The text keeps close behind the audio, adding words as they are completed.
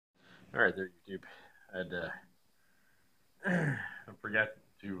All right, there, YouTube. I forgot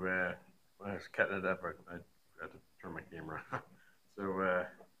to when I was cutting it up. I forgot to turn my camera on. So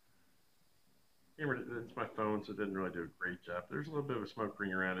camera, it's my phone, so it didn't really do a great job. There's a little bit of a smoke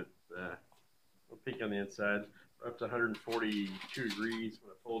ring around it. A little peak on the inside. We're up to 142 degrees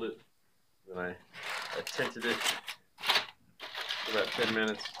when I pulled it. Then I tinted it for about 10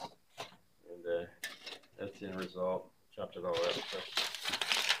 minutes, and that's the end result. Chopped it all up.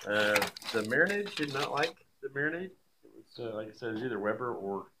 The marinade did not like the marinade. It was like I said, it was either Weber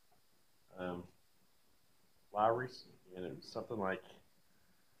or um, Lowry's, and it was something like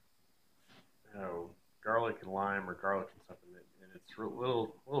garlic and lime or garlic and something, and it's a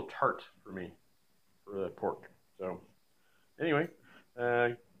little tart for me for the pork. So anyway, uh,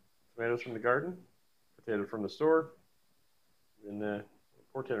 tomatoes from the garden, potato from the store, and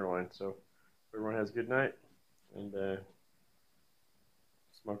pork tenderloin. So everyone has a good night, and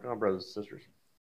smoke on, brothers and sisters.